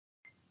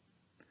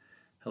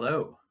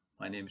Hello,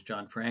 my name is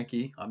John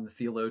Franke. I'm the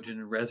theologian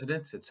in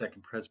residence at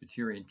Second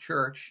Presbyterian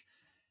Church,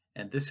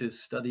 and this is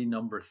study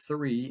number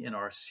 3 in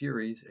our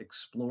series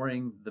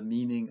exploring the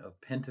meaning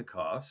of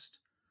Pentecost,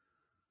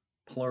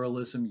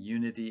 pluralism,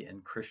 unity,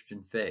 and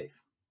Christian faith.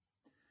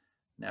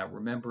 Now,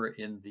 remember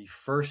in the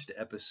first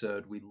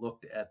episode, we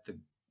looked at the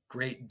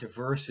great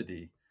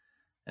diversity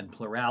and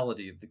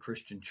plurality of the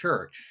Christian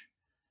church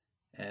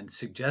and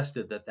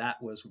suggested that that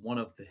was one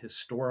of the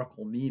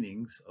historical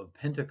meanings of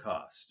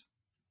Pentecost.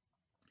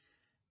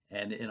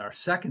 And in our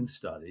second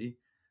study,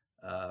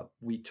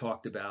 we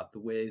talked about the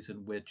ways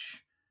in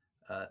which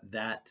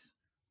that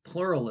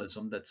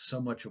pluralism that's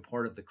so much a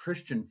part of the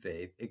Christian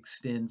faith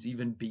extends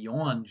even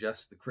beyond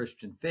just the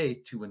Christian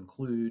faith to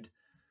include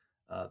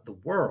the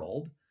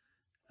world.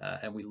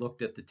 And we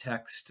looked at the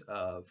text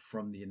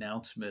from the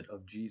announcement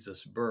of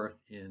Jesus'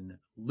 birth in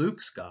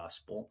Luke's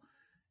gospel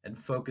and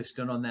focused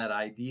in on that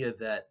idea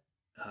that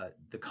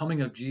the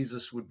coming of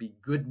Jesus would be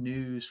good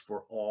news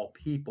for all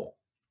people.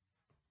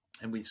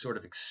 And we sort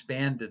of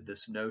expanded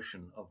this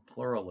notion of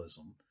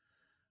pluralism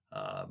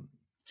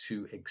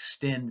to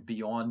extend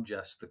beyond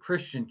just the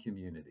Christian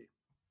community.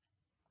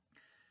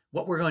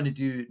 What we're going to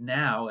do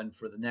now and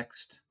for the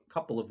next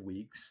couple of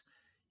weeks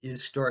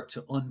is start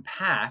to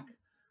unpack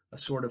a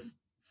sort of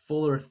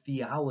fuller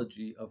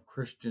theology of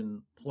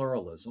Christian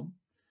pluralism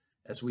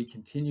as we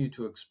continue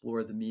to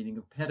explore the meaning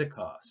of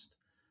Pentecost.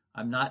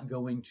 I'm not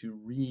going to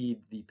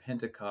read the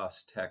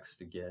Pentecost text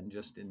again,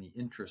 just in the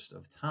interest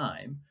of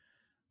time.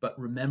 But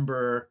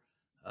remember,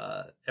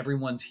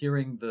 everyone's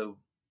hearing the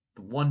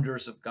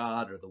wonders of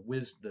God or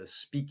the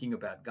speaking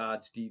about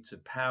God's deeds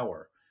of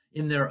power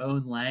in their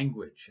own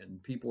language.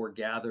 And people were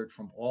gathered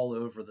from all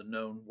over the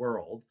known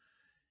world.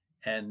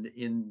 And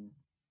in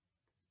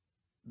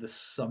the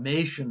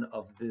summation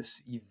of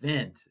this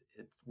event,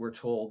 we're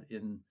told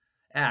in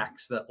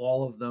Acts that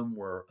all of them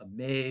were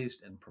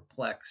amazed and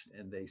perplexed,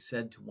 and they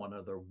said to one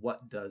another,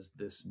 "What does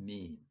this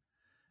mean?"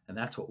 And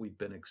that's what we've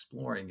been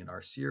exploring in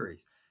our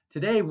series.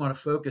 Today, we want to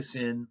focus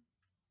in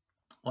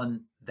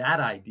on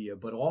that idea,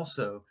 but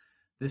also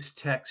this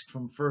text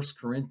from 1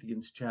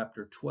 Corinthians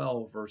chapter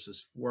 12, verses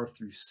 4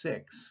 through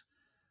 6.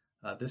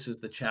 This is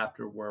the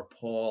chapter where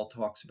Paul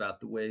talks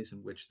about the ways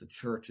in which the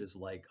church is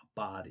like a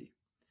body.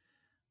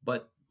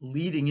 But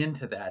leading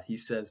into that, he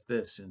says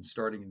this, and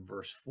starting in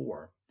verse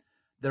 4,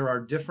 "There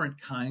are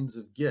different kinds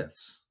of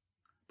gifts,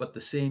 but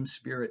the same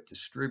Spirit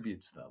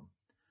distributes them.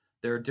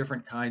 There are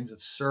different kinds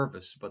of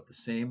service, but the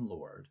same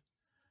Lord.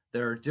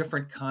 There are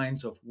different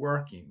kinds of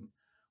working,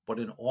 but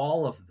in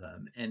all of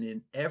them and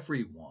in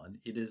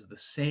everyone, it is the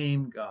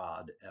same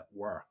God at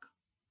work."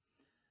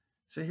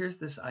 So here's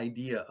this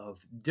idea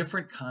of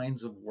different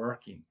kinds of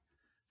working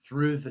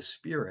through the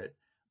Spirit,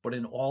 but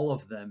in all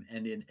of them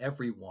and in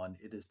everyone,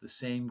 it is the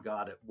same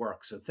God at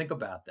work. So think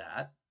about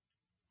that.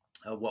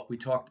 What we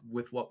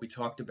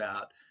talked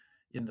about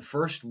in the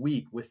first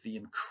week with the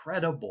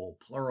incredible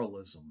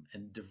pluralism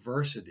and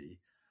diversity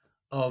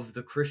of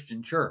the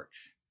Christian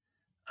church.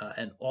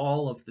 And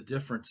all of the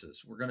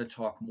differences. We're going to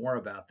talk more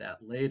about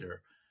that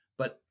later.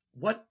 But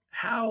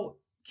how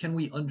can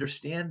we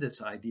understand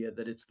this idea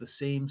that it's the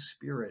same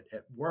Spirit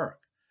at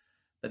work?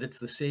 That it's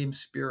the same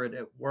Spirit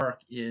at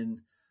work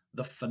in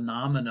the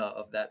phenomena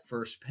of that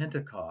first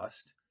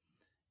Pentecost.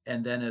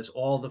 And then as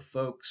all the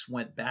folks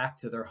went back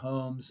to their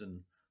homes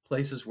and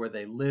places where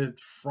they lived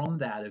from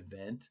that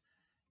event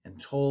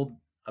and told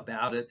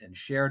about it and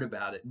shared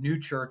about it, new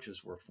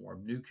churches were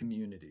formed, new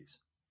communities.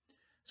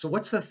 So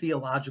what's the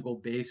theological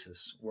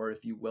basis, or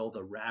if you will,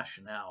 the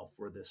rationale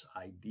for this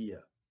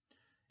idea?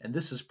 And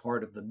this is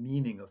part of the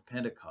meaning of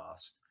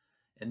Pentecost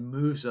and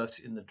moves us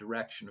in the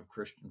direction of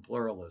Christian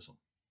pluralism.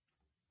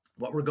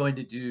 What we're going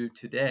to do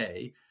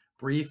today,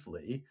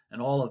 briefly,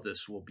 and all of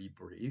this will be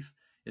brief,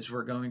 is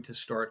we're going to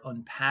start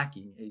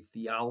unpacking a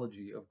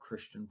theology of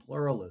Christian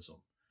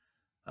pluralism.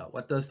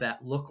 What does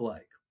that look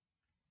like?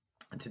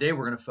 And today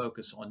we're going to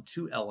focus on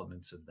two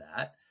elements of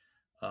that,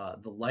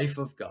 the life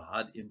of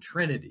God in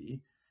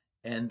Trinity,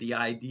 and the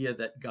idea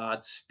that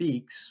God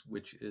speaks,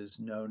 which is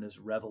known as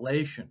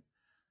revelation.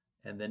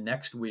 And then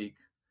next week,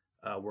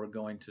 we're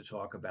going to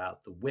talk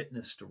about the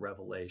witness to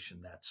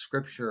revelation, that's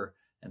Scripture,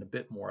 and a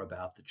bit more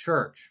about the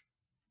church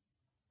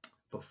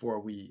before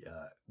we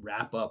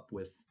wrap up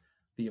with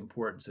the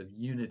importance of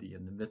unity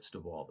in the midst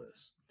of all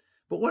this.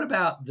 But what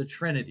about the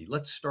Trinity?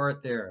 Let's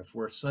start there. If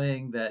we're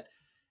saying that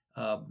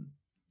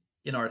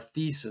in our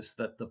thesis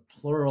that the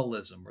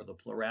pluralism or the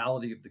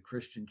plurality of the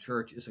Christian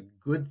church is a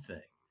good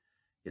thing,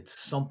 it's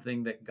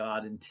something that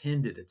God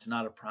intended. It's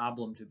not a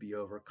problem to be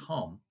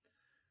overcome.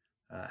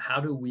 How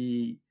do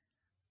we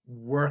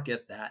work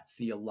at that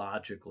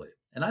theologically?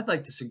 And I'd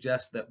like to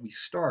suggest that we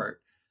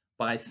start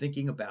by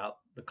thinking about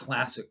the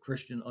classic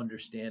Christian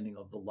understanding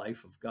of the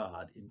life of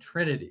God in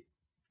Trinity,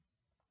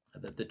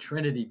 that the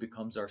Trinity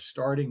becomes our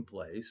starting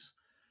place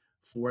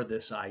for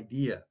this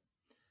idea.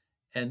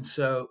 And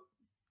so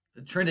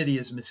the Trinity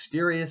is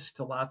mysterious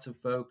to lots of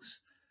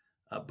folks,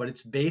 but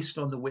it's based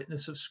on the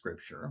witness of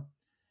Scripture.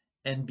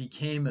 and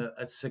became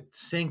a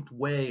succinct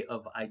way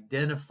of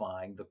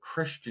identifying the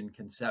Christian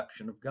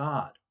conception of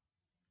God.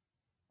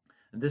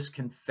 And this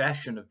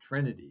confession of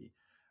Trinity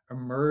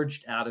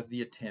emerged out of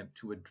the attempt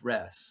to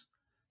address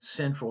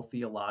central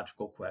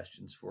theological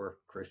questions for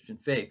Christian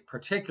faith,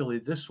 particularly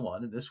this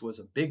one, and this was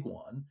a big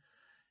one,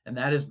 and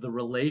that is the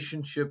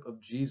relationship of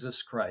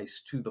Jesus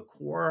Christ to the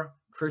core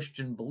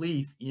Christian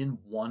belief in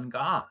one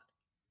God.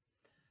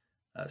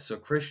 So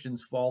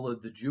Christians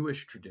followed the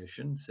Jewish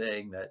tradition,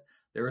 saying that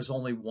there is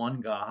only one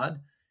God,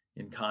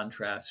 in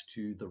contrast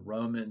to the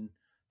Roman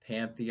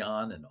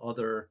pantheon and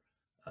other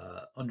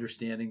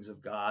understandings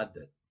of God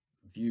that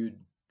viewed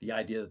the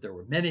idea that there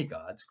were many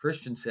gods.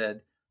 Christians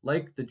said,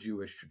 like the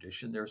Jewish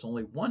tradition, there's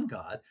only one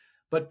God.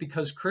 But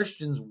because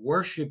Christians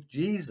worship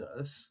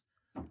Jesus,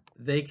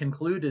 they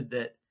concluded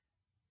that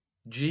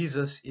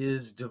Jesus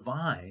is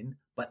divine,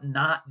 but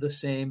not the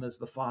same as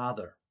the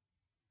Father.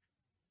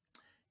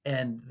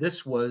 And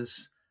this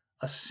was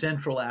a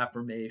central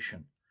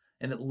affirmation,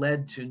 and it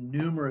led to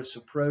numerous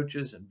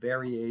approaches and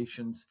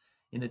variations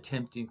in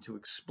attempting to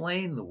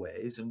explain the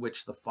ways in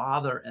which the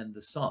Father and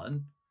the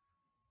Son,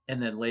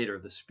 and then later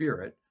the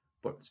Spirit,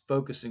 but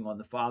focusing on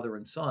the Father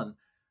and Son,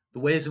 the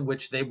ways in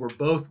which they were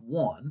both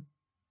one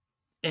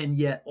and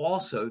yet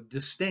also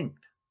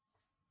distinct.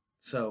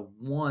 So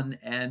one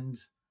and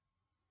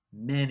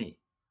many.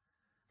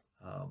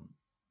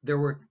 There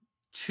were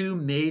two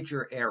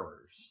major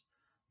errors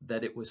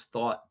that it was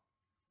thought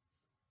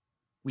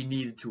we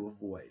needed to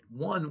avoid.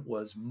 One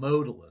was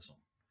modalism.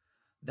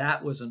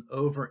 That was an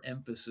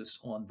overemphasis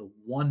on the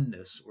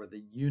oneness or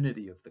the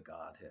unity of the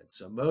Godhead.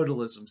 So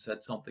modalism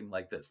said something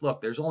like this: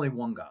 look, there's only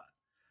one God.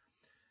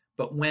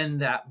 But when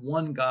that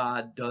one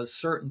God does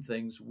certain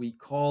things, we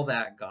call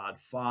that God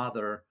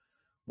Father.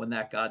 When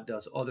that God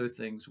does other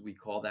things, we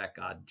call that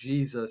God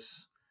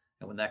Jesus.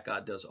 And when that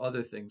God does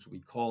other things, we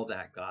call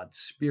that God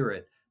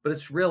Spirit. But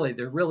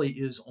there really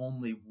is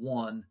only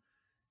one,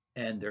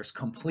 and there's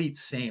complete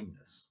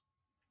sameness.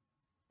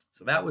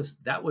 So that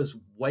was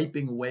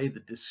wiping away the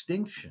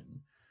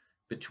distinction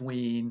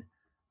between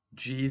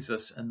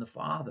Jesus and the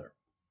Father.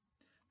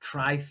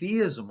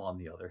 Tritheism, on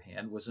the other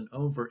hand, was an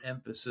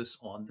overemphasis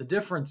on the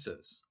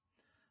differences.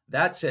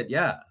 That said,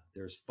 yeah,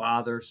 there's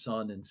Father,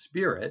 Son, and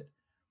Spirit,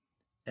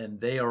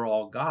 and they are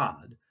all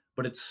God,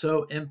 but it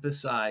so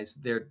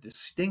emphasized their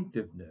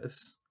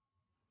distinctiveness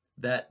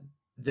that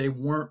they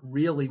weren't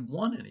really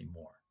one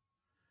anymore.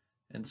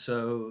 And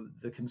so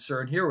the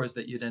concern here was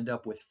that you'd end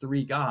up with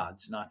three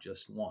gods, not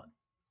just one.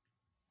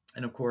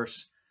 And of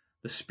course,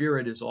 the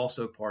Spirit is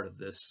also part of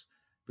this,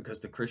 because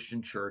the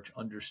Christian church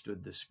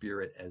understood the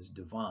Spirit as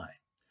divine,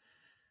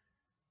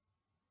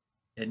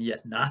 and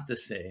yet not the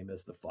same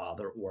as the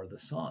Father or the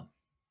Son.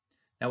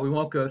 Now, we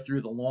won't go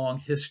through the long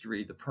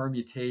history, the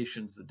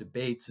permutations, the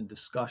debates and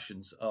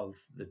discussions of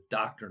the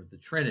doctrine of the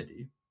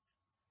Trinity,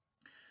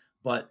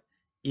 but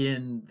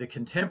in the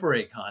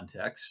contemporary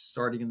context,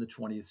 starting in the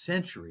 20th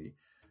century,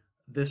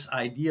 this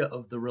idea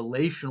of the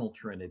relational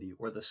Trinity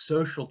or the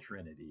social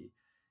Trinity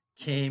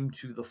came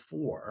to the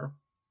fore.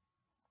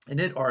 And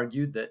it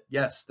argued that,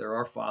 yes,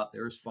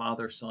 there's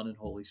Father, Son, and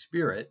Holy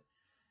Spirit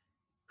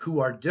who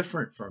are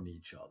different from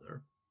each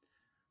other,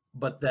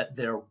 but that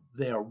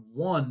they are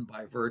one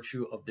by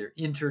virtue of their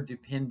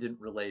interdependent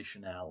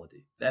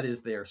relationality. That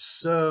is, they are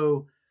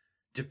so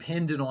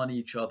dependent on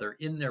each other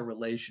in their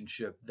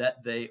relationship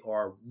that they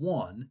are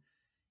one,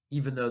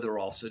 even though they're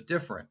also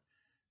different.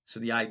 So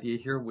the idea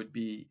here would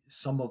be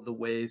some of the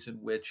ways in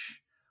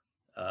which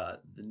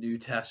the New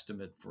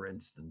Testament, for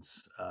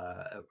instance,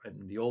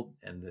 and the Old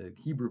and the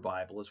Hebrew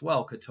Bible as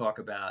well, could talk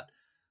about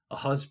a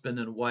husband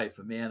and a wife,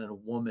 a man and a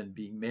woman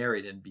being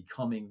married and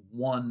becoming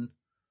one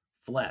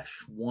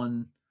flesh,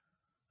 one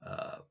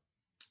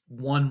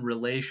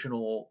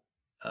relational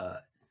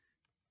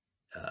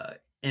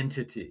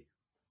entity.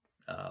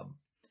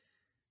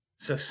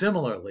 So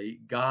similarly,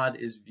 God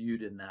is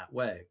viewed in that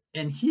way.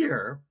 And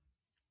here,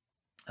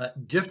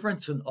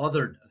 difference and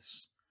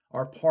otherness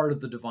are part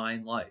of the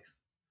divine life.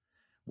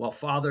 While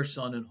Father,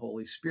 Son, and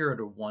Holy Spirit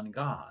are one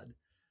God,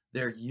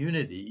 their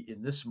unity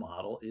in this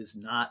model is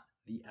not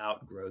the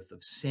outgrowth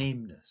of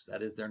sameness.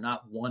 That is, they're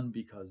not one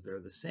because they're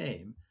the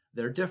same,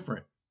 they're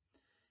different.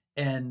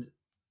 And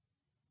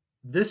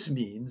this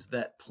means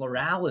that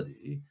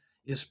plurality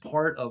is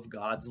part of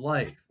God's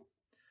life.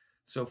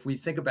 So if we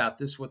think about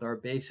this with our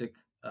basic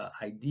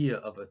idea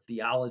of a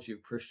theology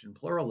of Christian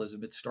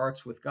pluralism, it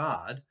starts with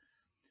God,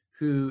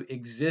 who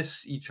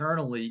exists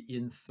eternally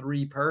in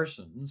three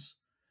persons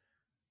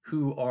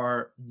who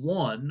are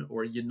one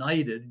or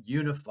united,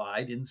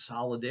 unified in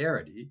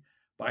solidarity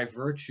by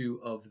virtue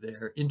of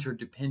their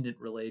interdependent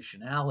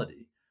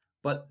relationality,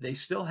 but they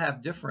still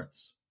have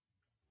difference.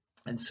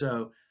 And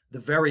so the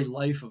very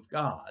life of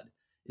God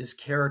is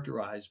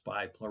characterized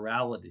by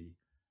plurality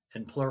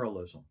and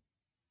pluralism.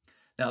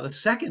 Now, the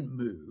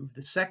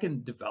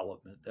second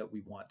development that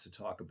we want to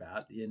talk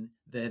about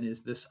then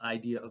is this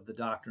idea of the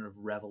doctrine of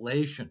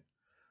revelation,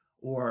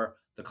 or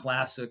the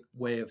classic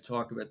way of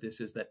talking about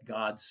this is that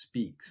God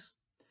speaks.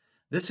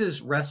 This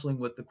is wrestling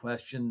with the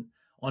question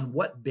On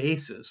what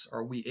basis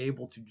are we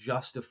able to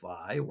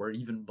justify or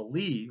even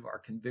believe our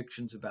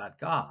convictions about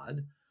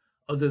God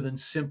other than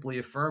simply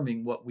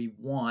affirming what we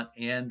want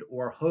and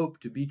or hope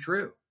to be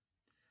true?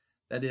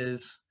 That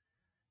is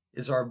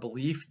our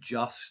belief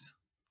just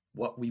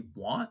what we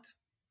want?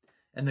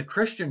 And the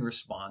Christian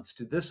response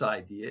to this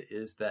idea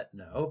is that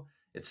no,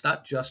 it's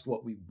not just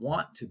what we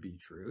want to be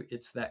true,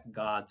 it's that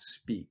God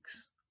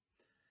speaks.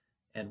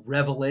 And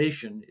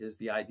revelation is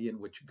the idea in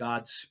which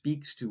God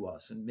speaks to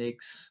us and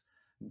makes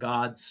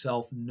God's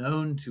self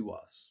known to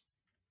us.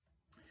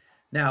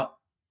 Now,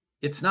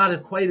 it's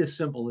not quite as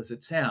simple as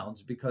it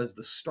sounds, because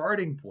the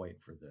starting point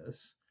for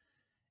this,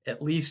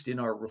 at least in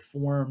our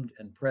Reformed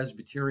and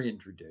Presbyterian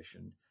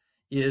tradition,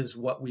 is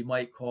what we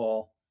might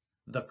call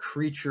the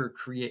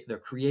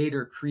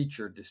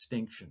creator-creature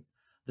distinction,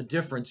 the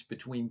difference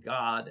between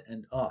God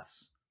and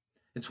us.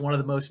 It's one of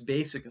the most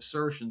basic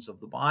assertions of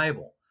the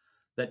Bible,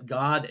 that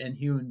God and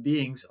human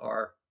beings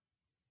are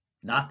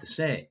not the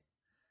same.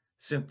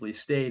 Simply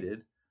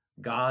stated,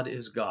 God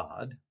is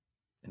God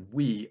and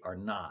we are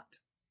not.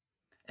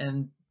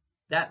 And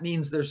that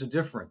means there's a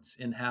difference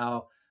in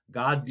how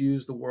God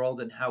views the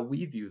world and how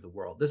we view the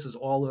world. This is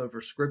all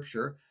over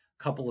Scripture.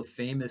 A couple of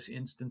famous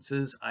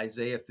instances.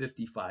 Isaiah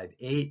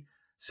 55:8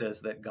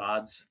 says that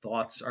God's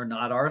thoughts are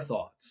not our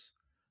thoughts,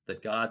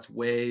 that God's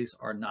ways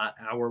are not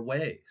our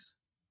ways.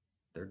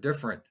 They're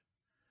different.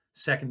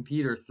 2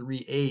 Peter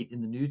 3:8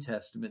 in the New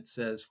Testament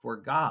says, "For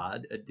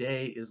God, a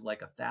day is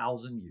like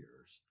 1,000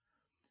 years,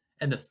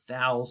 and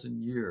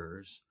 1,000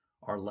 years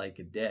are like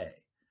a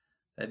day."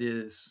 That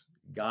is,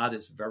 God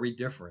is very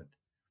different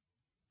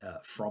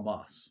from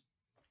us.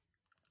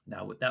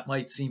 Now, that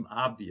might seem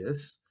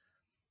obvious,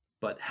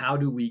 but how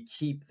do we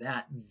keep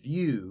that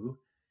view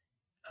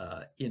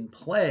in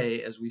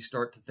play as we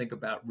start to think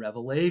about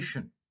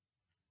revelation?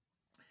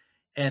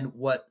 And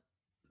what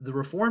the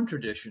Reformed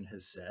tradition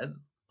has said,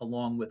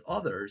 along with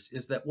others,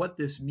 is that what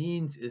this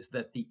means is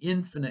that the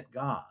infinite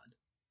God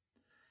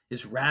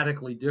is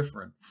radically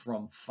different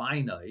from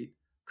finite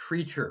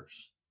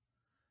creatures.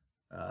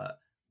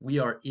 We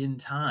are in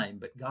time,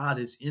 but God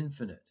is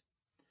infinite.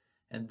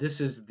 And this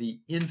is the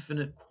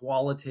infinite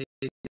qualitative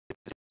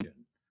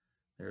distinction.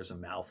 There's a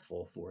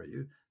mouthful for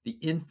you. The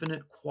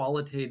infinite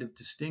qualitative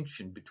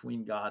distinction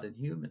between God and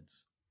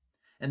humans.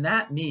 And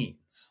that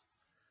means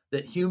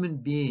that human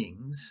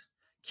beings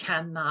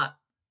cannot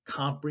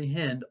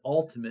comprehend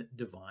ultimate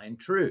divine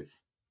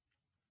truth.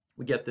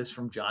 We get this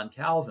from John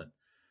Calvin,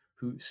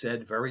 who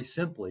said very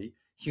simply,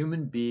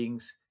 human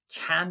beings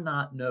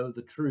cannot know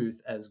the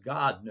truth as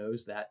God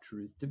knows that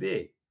truth to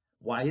be.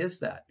 Why is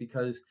that?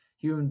 Because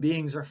human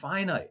beings are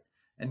finite,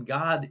 and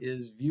God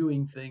is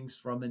viewing things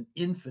from an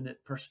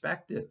infinite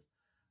perspective.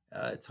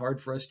 It's hard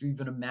for us to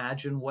even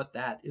imagine what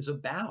that is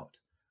about.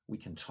 We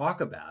can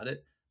talk about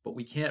it, but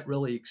we can't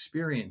really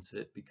experience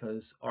it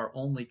because our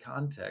only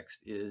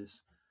context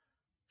is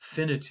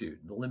finitude,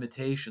 the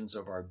limitations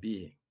of our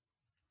being.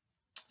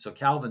 So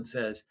Calvin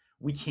says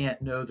we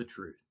can't know the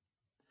truth.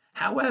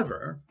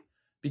 However,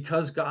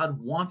 because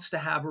God wants to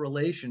have a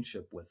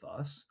relationship with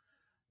us,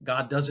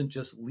 God doesn't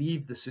just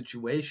leave the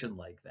situation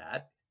like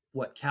that.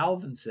 What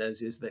Calvin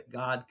says is that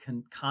God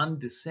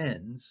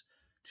condescends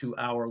to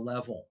our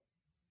level.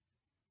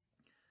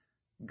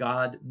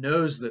 God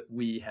knows that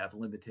we have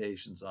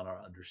limitations on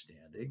our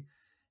understanding,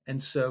 and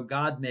so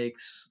God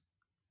makes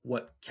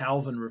what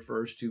Calvin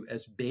refers to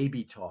as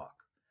baby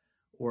talk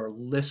or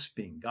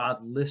lisping.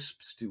 God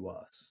lisps to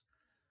us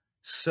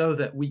so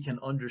that we can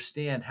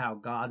understand how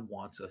God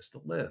wants us to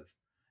live.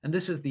 And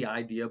this is the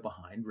idea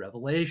behind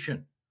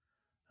revelation,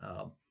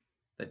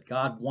 that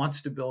God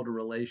wants to build a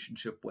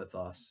relationship with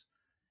us,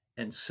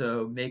 and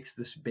so makes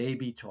this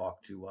baby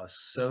talk to us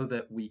so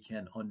that we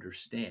can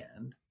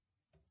understand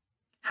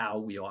how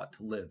we ought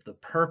to live. The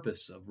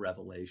purpose of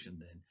revelation,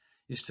 then,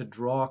 is to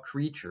draw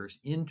creatures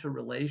into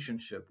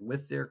relationship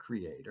with their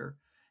Creator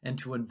and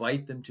to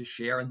invite them to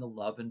share in the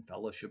love and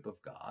fellowship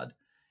of God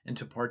and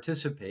to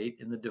participate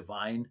in the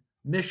divine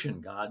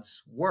mission,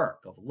 God's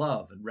work of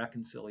love and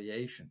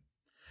reconciliation.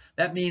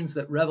 That means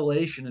that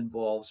revelation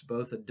involves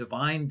both a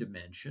divine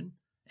dimension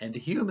and a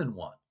human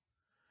one.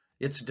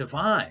 It's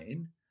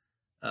divine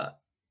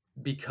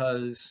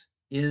because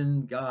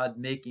in God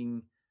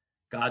making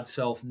God's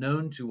self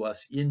known to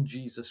us in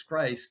Jesus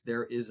Christ,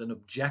 there is an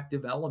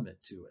objective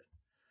element to it.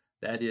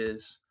 That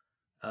is,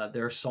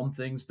 there are some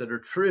things that are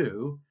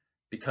true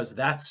because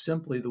that's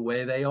simply the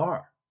way they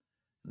are.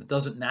 And it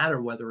doesn't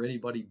matter whether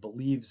anybody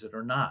believes it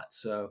or not.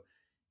 So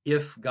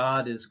if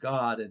God is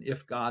God and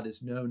if God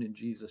is known in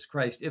Jesus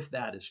Christ, if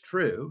that is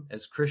true,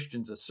 as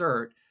Christians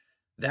assert,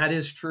 that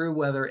is true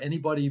whether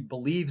anybody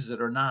believes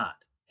it or not.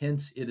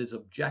 Hence, it is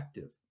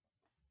objective.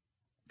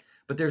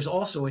 But there's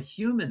also a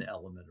human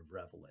element of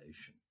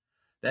revelation.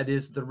 That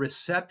is the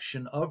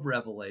reception of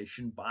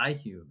revelation by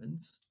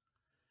humans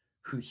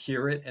who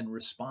hear it and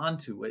respond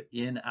to it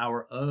in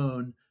our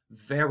own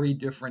very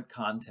different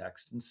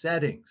contexts and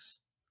settings.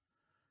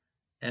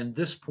 And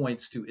this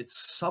points to its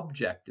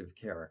subjective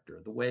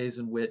character, the ways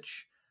in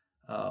which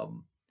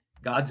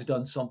God's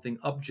done something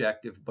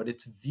objective, but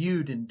it's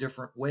viewed in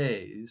different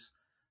ways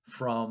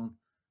from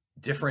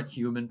different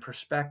human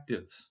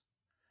perspectives.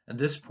 And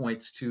this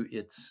points to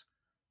its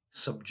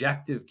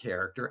subjective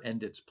character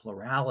and its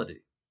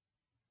plurality,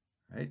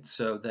 right?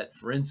 So that,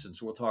 for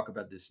instance, we'll talk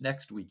about this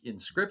next week, in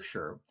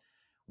Scripture,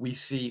 we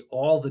see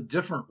all the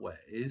different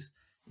ways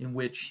in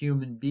which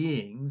human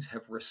beings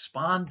have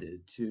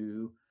responded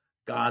to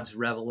God's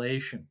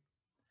revelation.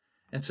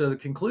 And so the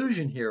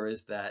conclusion here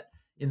is that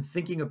in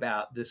thinking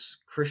about this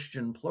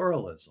Christian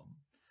pluralism,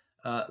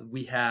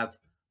 we have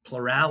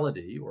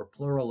plurality or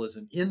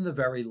pluralism in the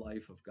very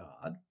life of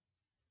God.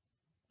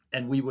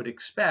 And we would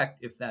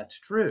expect, if that's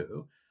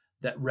true,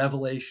 that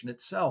revelation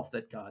itself,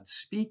 that God's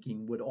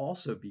speaking, would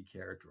also be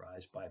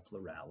characterized by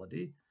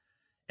plurality.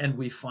 And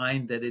we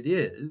find that it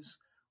is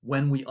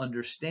when we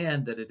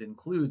understand that it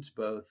includes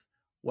both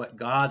what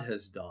God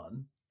has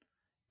done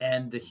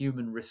and the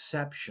human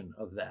reception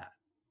of that.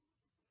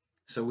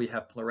 So we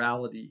have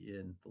plurality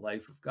in the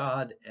life of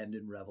God and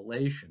in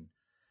revelation.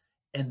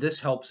 And this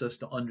helps us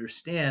to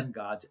understand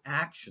God's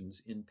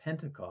actions in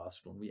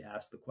Pentecost when we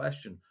ask the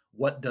question,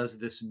 what does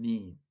this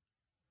mean?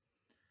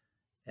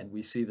 And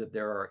we see that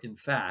there are, in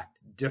fact,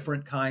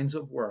 different kinds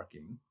of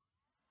working,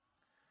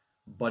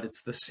 but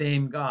it's the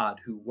same God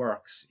who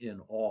works in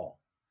all.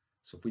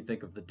 So if we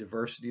think of the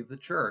diversity of the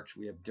church,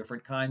 we have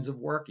different kinds of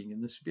working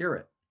in the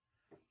Spirit,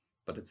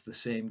 but it's the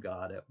same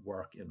God at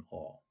work in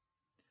all.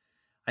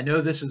 I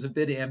know this is a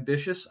bit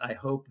ambitious. I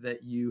hope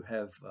that you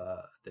have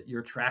that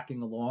you're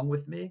tracking along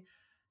with me.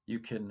 You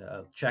can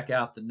check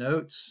out the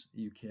notes.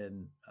 You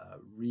can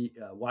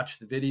watch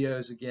the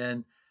videos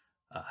again.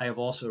 I have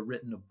also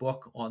written a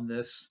book on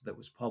this that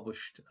was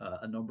published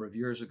a number of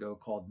years ago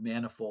called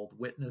Manifold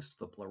Witness,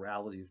 The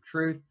Plurality of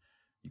Truth.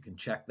 You can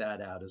check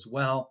that out as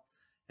well.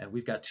 And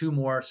we've got 2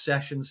 more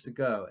sessions to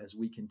go as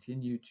we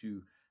continue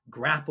to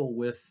grapple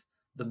with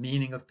the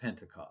meaning of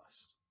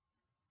Pentecost.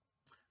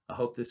 I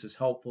hope this is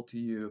helpful to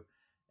you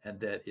and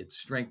that it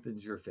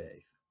strengthens your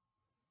faith.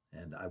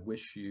 And I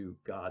wish you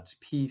God's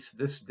peace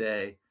this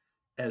day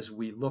as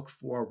we look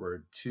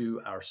forward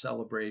to our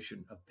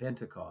celebration of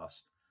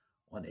Pentecost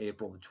on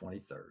April the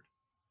 23rd.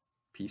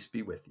 Peace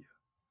be with you.